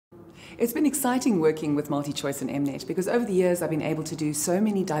It's been exciting working with MultiChoice and Mnet because over the years I've been able to do so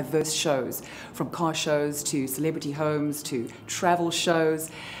many diverse shows, from car shows to celebrity homes to travel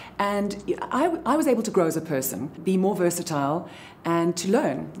shows. And I was able to grow as a person, be more versatile, and to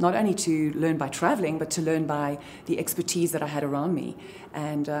learn, not only to learn by traveling, but to learn by the expertise that I had around me.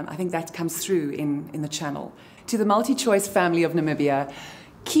 And I think that comes through in the channel. To the MultiChoice family of Namibia,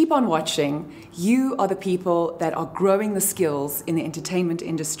 keep on watching. You are the people that are growing the skills in the entertainment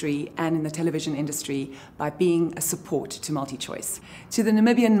industry and in the television industry by being a support to MultiChoice. To the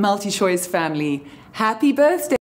Namibian MultiChoice family, happy birthday!